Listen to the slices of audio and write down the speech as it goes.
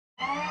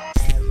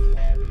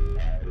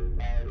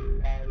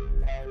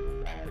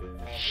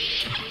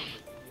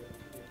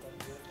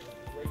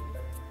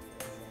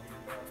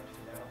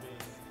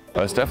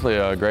It's definitely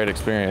a great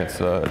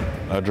experience,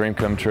 a dream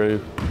come true.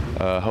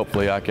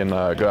 Hopefully I can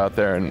go out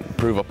there and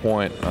prove a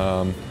point.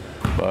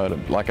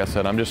 But like I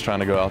said, I'm just trying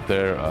to go out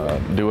there,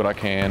 do what I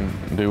can,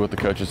 do what the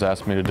coaches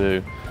asked me to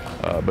do.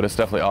 But it's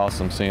definitely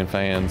awesome seeing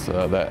fans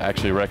that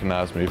actually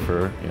recognize me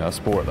for a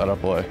sport that I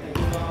play.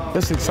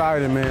 It's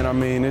exciting, man. I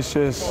mean, it's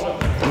just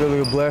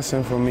really a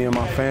blessing for me and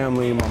my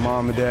family. My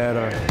mom and dad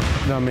are,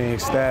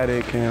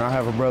 ecstatic, and I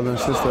have a brother and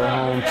sister at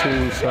home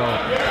too. So,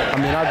 I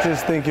mean, I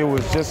just think it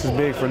was just as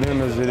big for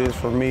them as it is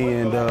for me,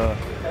 and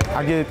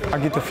I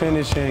get to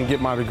finish and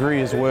get my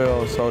degree as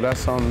well. So that's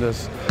something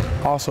that's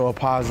also a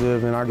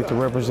positive, and I get to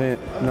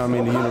represent, the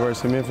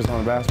University of Memphis on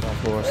the basketball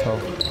floor.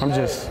 So I'm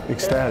just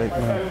ecstatic,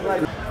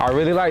 man. I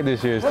really like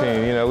this year's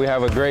team. We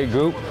have a great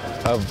group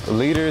of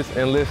leaders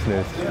and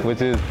listeners,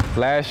 which is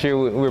last year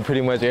we were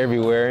pretty much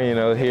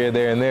everywhere, here,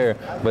 there, and there.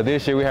 But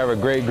this year we have a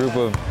great group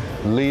of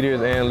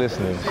leaders and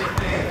listeners.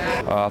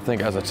 I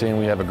think as a team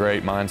we have a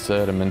great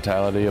mindset and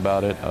mentality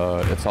about it.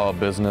 It's all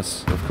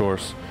business, of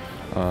course.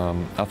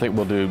 I think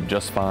we'll do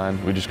just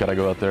fine. We just got to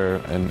go out there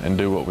and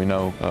do what we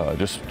know.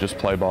 Just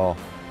play ball.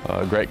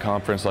 Great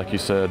conference, like you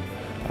said.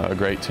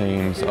 Great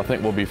teams. I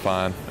think we'll be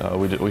fine.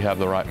 We have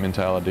the right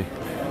mentality.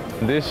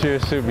 This year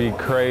should be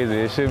crazy.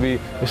 It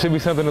should be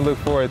something to look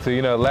forward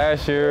to.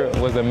 Last year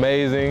was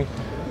amazing.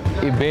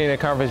 Being in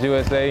Conference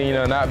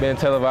USA, not being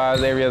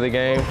televised every other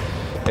game,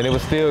 and it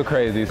was still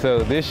crazy.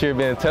 So this year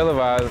being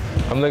televised,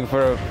 I'm looking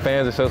for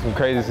fans to show some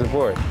crazy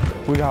support.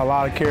 We got a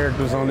lot of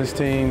characters on this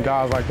team.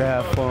 Guys like to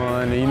have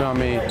fun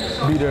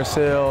and, be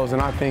themselves,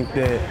 and I think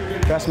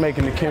that's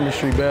making the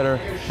chemistry better.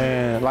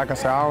 And like I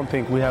said, I don't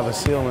think we have a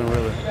ceiling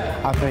really.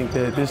 I think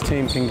that this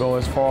team can go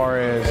as far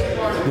as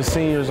the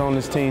seniors on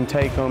this team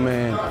take them,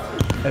 and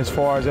as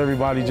far as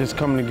everybody just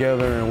coming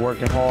together and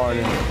working hard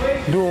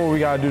and doing what we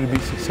got to do to be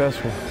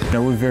successful.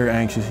 We're very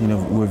anxious.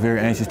 We're a very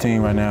anxious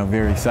team right now.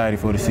 Very excited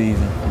for the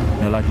season.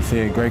 Like you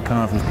said, great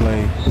conference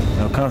play.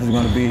 Conference is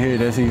going to be here.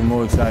 That's even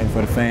more exciting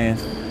for the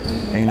fans.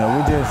 And,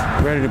 we're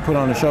just ready to put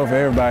on the show for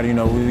everybody.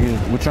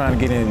 We're trying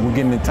to we're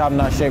getting in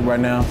top-notch shape right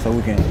now so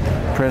we can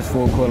press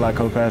full court like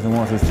Coach Patterson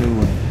wants us to.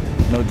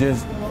 And,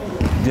 just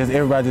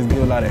everybody just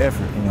give a lot of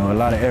effort. A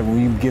lot of effort.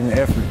 When you give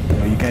effort,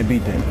 you can't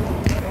beat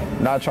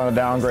that. Not trying to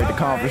downgrade the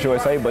Conference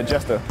USA, but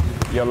just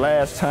your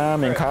last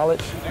time in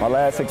college, my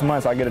last 6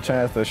 months, I get a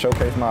chance to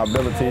showcase my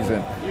abilities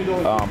and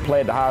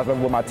play at the highest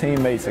level with my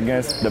teammates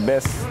against the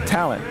best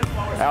talent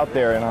out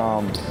there.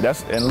 And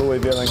that's in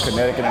Louisville and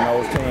Connecticut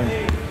and those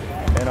teams.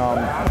 And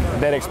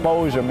that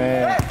exposure,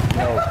 man,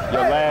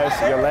 your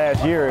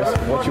last year is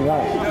what you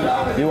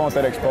want. You want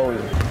that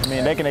exposure.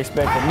 They can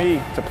expect for me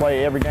to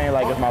play every game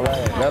like it's my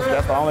last.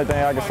 That's the only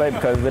thing I can say,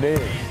 because it is.